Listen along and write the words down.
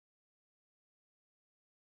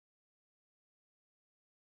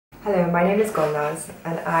Hello, my name is Gulnaz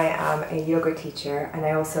and I am a yoga teacher and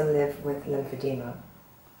I also live with lymphedema.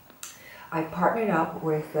 I've partnered up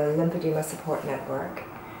with the Lymphedema Support Network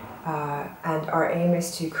and our aim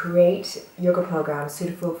is to create yoga programs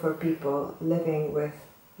suitable for people living with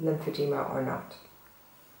lymphedema or not.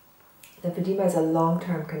 Lymphedema is a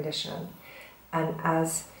long-term condition, and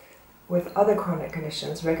as with other chronic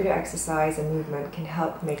conditions, regular exercise and movement can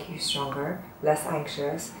help make you stronger, less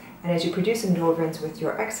anxious, and as you produce endorphins with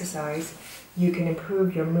your exercise, you can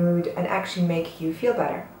improve your mood and actually make you feel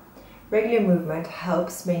better. Regular movement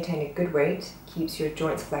helps maintain a good weight, keeps your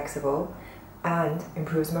joints flexible, and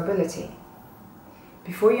improves mobility.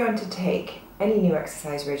 Before you undertake any new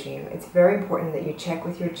exercise regime, it's very important that you check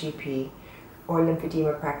with your GP or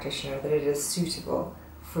lymphedema practitioner that it is suitable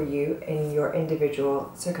for you in your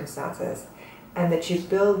individual circumstances and that you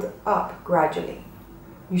build up gradually.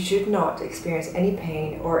 You should not experience any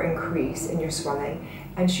pain or increase in your swelling,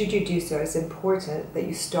 and should you do so, it's important that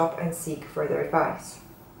you stop and seek further advice.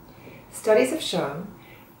 Studies have shown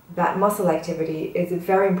that muscle activity is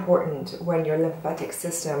very important when your lymphatic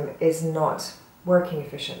system is not working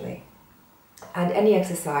efficiently. And any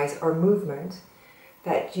exercise or movement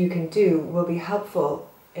that you can do will be helpful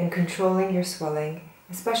in controlling your swelling,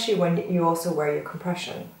 especially when you also wear your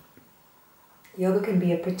compression. Yoga can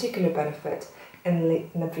be a particular benefit in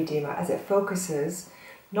lymphedema as it focuses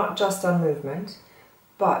not just on movement,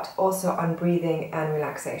 but also on breathing and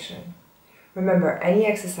relaxation. Remember, any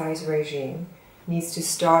exercise regime needs to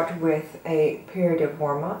start with a period of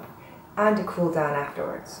warm-up and a cool down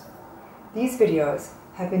afterwards. These videos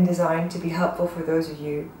have been designed to be helpful for those of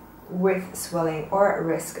you with swelling or at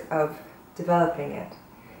risk of developing it.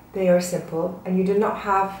 They are simple and you do not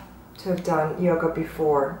have to have done yoga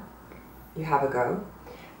before you have a go.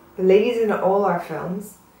 The ladies in all our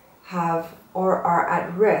films have or are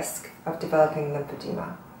at risk of developing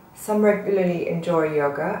lymphedema. Some regularly enjoy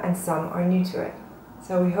yoga and some are new to it.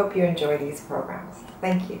 So we hope you enjoy these programs.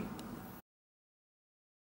 Thank you.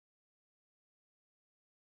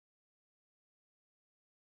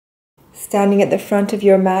 Standing at the front of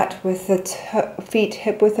your mat with the feet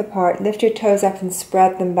hip-width apart, lift your toes up and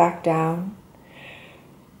spread them back down.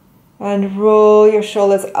 And roll your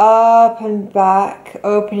shoulders up and back,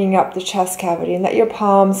 opening up the chest cavity, and let your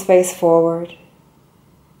palms face forward.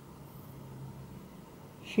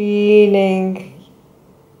 Feeling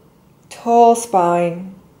tall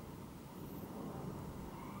spine.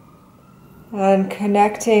 And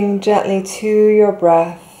connecting gently to your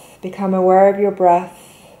breath. Become aware of your breath.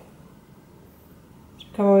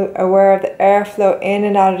 Become aware of the airflow in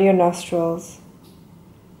and out of your nostrils.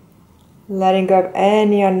 Letting go of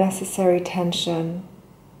any unnecessary tension.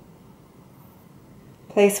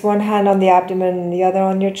 Place one hand on the abdomen and the other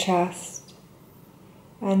on your chest.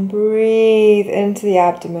 And breathe into the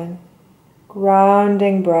abdomen.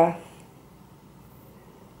 Grounding breath.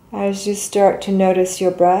 As you start to notice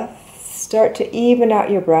your breath, start to even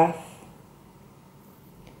out your breath.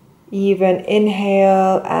 Even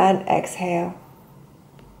inhale and exhale.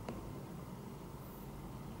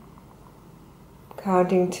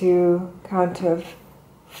 Counting to count of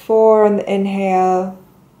 4 on the inhale,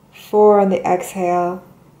 4 on the exhale,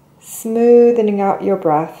 smoothing out your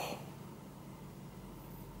breath.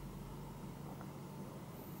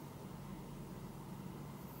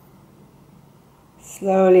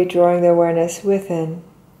 Slowly drawing the awareness within.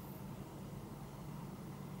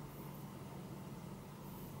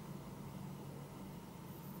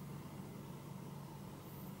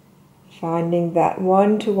 Finding that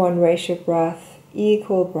 1-to-1 ratio of breath.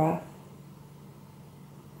 Equal breath.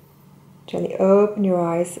 Gently open your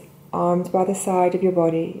eyes, arms by the side of your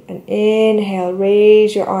body, and inhale,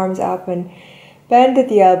 raise your arms up and bend at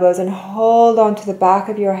the elbows and hold on to the back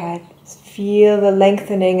of your head. Just feel the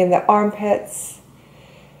lengthening in the armpits.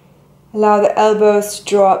 Allow the elbows to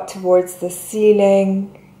draw up towards the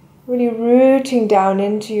ceiling, really rooting down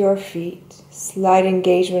into your feet. Slight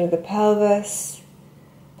engagement of the pelvis,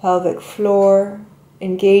 pelvic floor.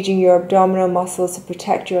 Engaging your abdominal muscles to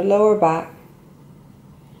protect your lower back.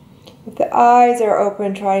 If the eyes are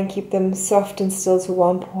open, try and keep them soft and still to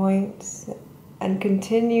one point, and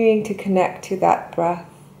continuing to connect to that breath,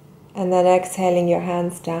 and then exhaling your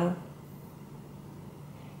hands down.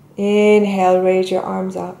 Inhale, raise your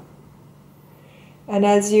arms up. And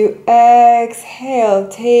as you exhale,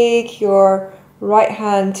 take your right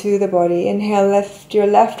hand to the body. Inhale, lift your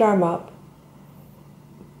left arm up.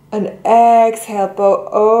 And exhale, bow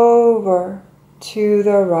over to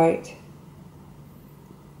the right.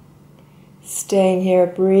 Staying here,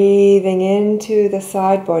 breathing into the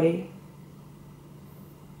side body.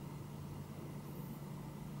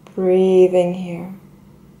 Breathing here.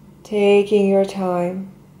 taking your time.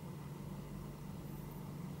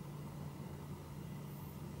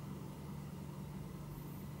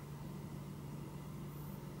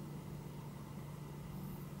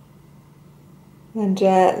 And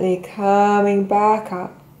gently coming back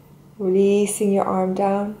up, releasing your arm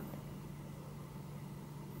down,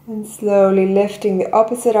 and slowly lifting the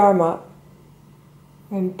opposite arm up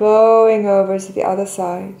and bowing over to the other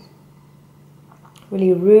side,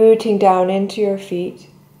 really rooting down into your feet.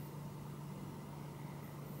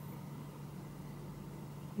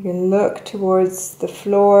 You can look towards the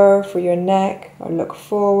floor for your neck or look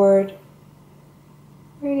forward,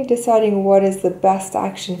 really deciding what is the best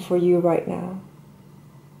action for you right now.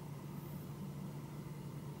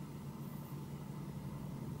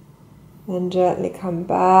 Then gently come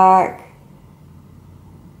back,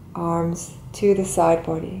 arms to the side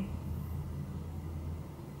body.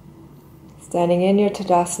 Standing in your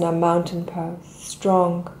Tadasana mountain pose,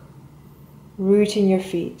 strong, rooting your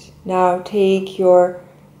feet. Now take your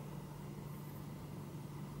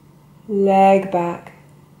leg back,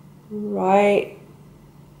 right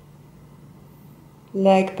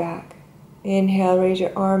leg back. Inhale, raise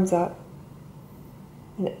your arms up.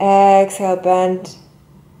 And exhale, bend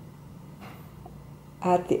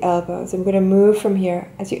at the elbows. I'm going to move from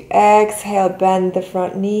here. As you exhale, bend the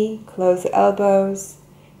front knee, close the elbows.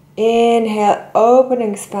 Inhale, open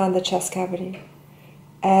and expand the chest cavity.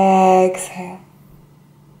 Exhale.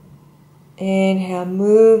 Inhale,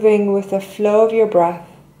 moving with the flow of your breath.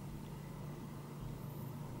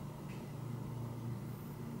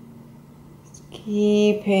 Just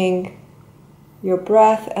keeping your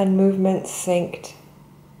breath and movement synced.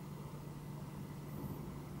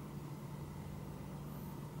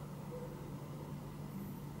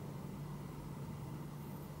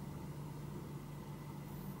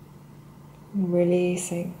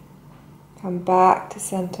 Releasing. Come back to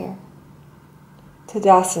center.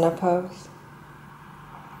 Tadasana pose.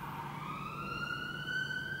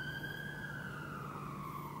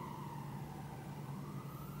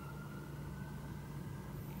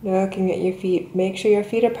 Looking at your feet. Make sure your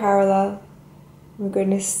feet are parallel. We're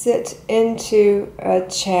going to sit into a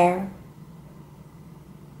chair.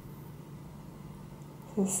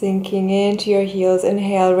 So sinking into your heels.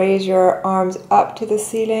 Inhale, raise your arms up to the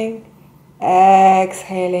ceiling.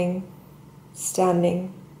 Exhaling,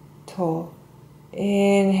 standing tall.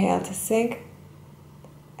 Inhale to sink.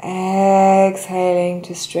 Exhaling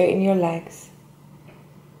to straighten your legs.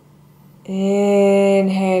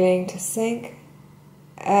 Inhaling to sink.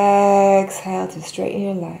 Exhale to straighten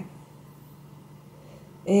your legs.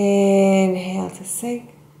 Inhale to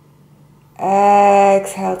sink.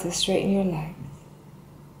 Exhale to straighten your legs.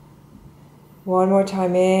 One more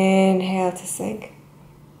time. Inhale to sink.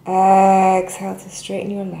 Exhale to straighten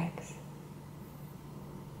your legs.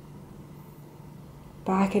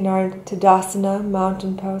 Back in our Tadasana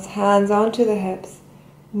mountain pose, hands onto the hips.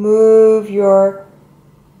 Move your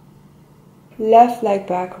left leg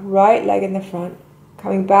back, right leg in the front.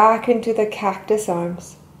 Coming back into the cactus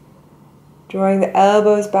arms. Drawing the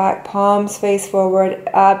elbows back, palms face forward,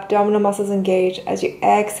 abdominal muscles engage. As you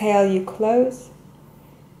exhale, you close.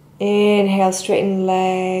 Inhale, straighten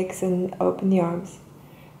legs and open the arms.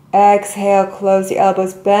 Exhale, close the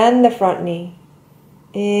elbows, bend the front knee.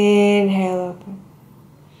 Inhale, open.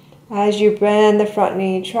 As you bend the front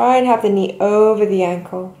knee, try and have the knee over the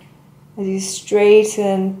ankle. As you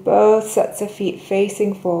straighten both sets of feet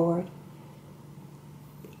facing forward.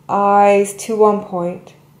 Eyes to one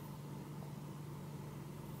point.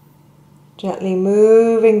 Gently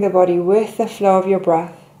moving the body with the flow of your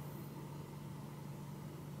breath.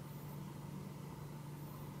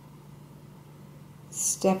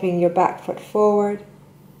 Stepping your back foot forward,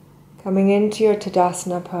 coming into your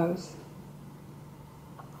Tadasana pose.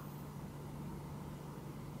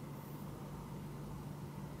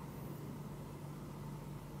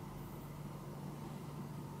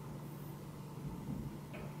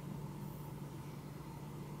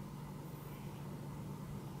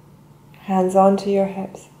 Hands onto your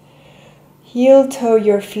hips. Heel toe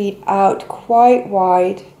your feet out quite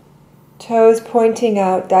wide. Toes pointing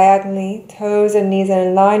out diagonally, toes and knees are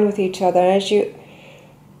in line with each other. And as you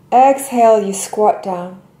exhale, you squat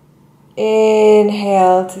down.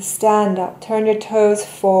 Inhale to stand up. Turn your toes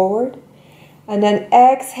forward. And then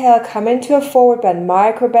exhale, come into a forward bend.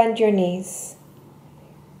 Micro bend your knees.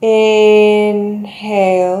 Inhale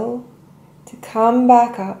to come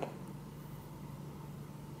back up.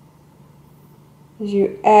 As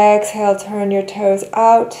you exhale, turn your toes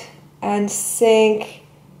out and sink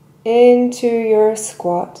into your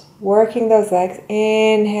squat, working those legs.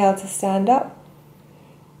 Inhale to stand up.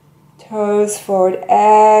 Toes forward,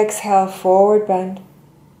 exhale, forward bend.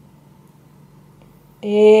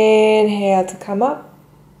 Inhale to come up.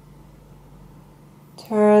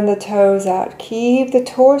 Turn the toes out. Keep the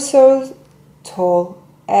torso tall.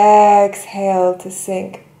 Exhale to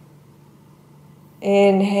sink.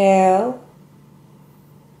 Inhale.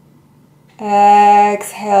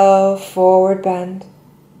 Exhale, forward bend.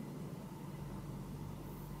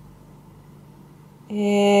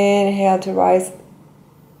 Inhale to rise.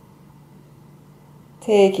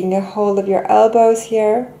 Taking a hold of your elbows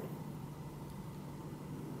here.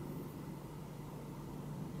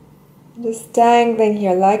 Just dangling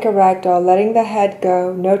here like a rag doll, letting the head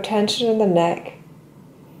go, no tension in the neck.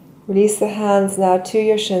 Release the hands now to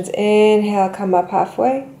your shins. Inhale, come up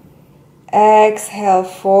halfway. Exhale,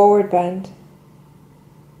 forward bend.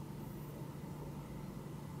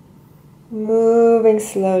 Moving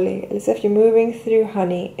slowly, as if you're moving through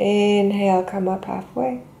honey. Inhale, come up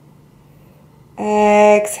halfway.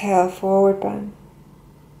 Exhale, forward bend.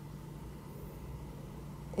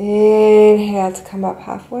 Inhale to come up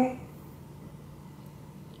halfway.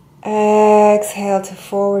 Exhale to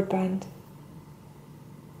forward bend.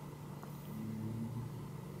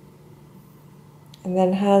 And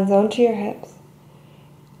then hands onto your hips.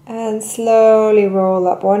 And slowly roll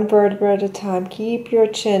up one vertebra at a time. Keep your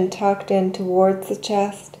chin tucked in towards the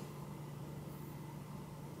chest.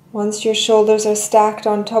 Once your shoulders are stacked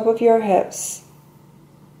on top of your hips,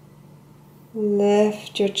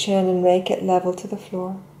 lift your chin and make it level to the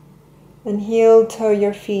floor. And heel toe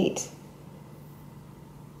your feet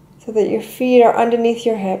so that your feet are underneath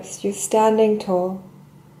your hips. You're standing tall.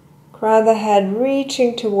 Crown of the head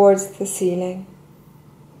reaching towards the ceiling.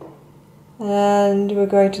 And we're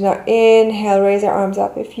going to now inhale, raise our arms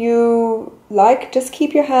up. If you like, just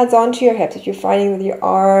keep your hands onto your hips. If you're finding that your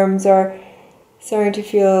arms are starting to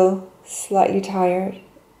feel slightly tired.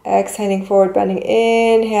 Exhaling, forward bending.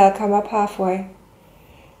 Inhale, come up halfway.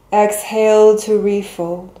 Exhale to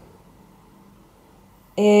refold.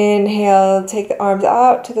 Inhale, take the arms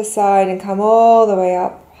out to the side and come all the way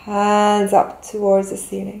up. Hands up towards the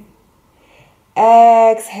ceiling.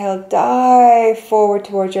 Exhale, dive forward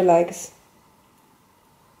towards your legs.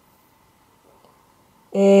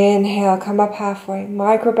 Inhale, come up halfway.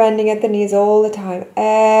 Micro bending at the knees all the time.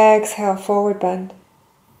 Exhale, forward bend.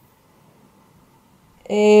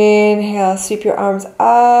 Inhale, sweep your arms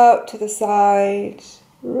out to the side.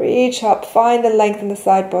 Reach up, find the length in the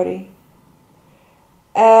side body.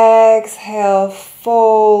 Exhale,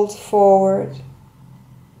 fold forward.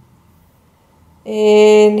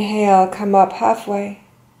 Inhale, come up halfway.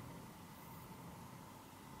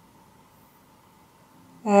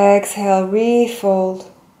 Exhale,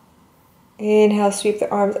 refold. Inhale, sweep the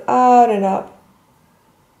arms out and up.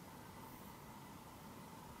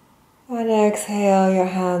 And exhale your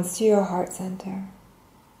hands to your heart center.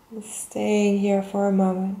 Staying here for a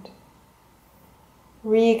moment.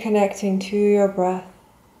 Reconnecting to your breath.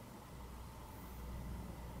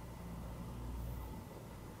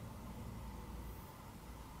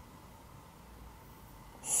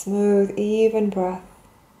 Smooth, even breath.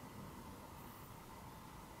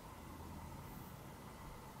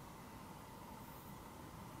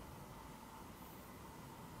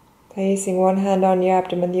 Placing one hand on your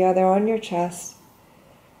abdomen, the other on your chest.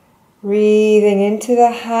 Breathing into the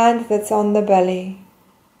hand that's on the belly.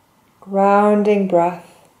 Grounding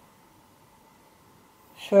breath.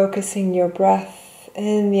 Focusing your breath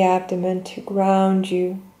in the abdomen to ground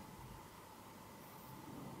you.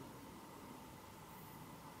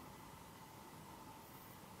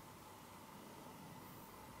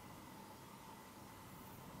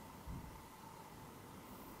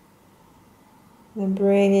 Then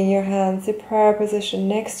bringing your hands to prayer position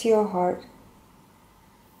next to your heart.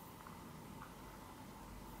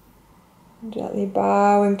 Gently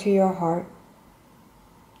bowing to your heart,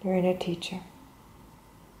 your inner teacher.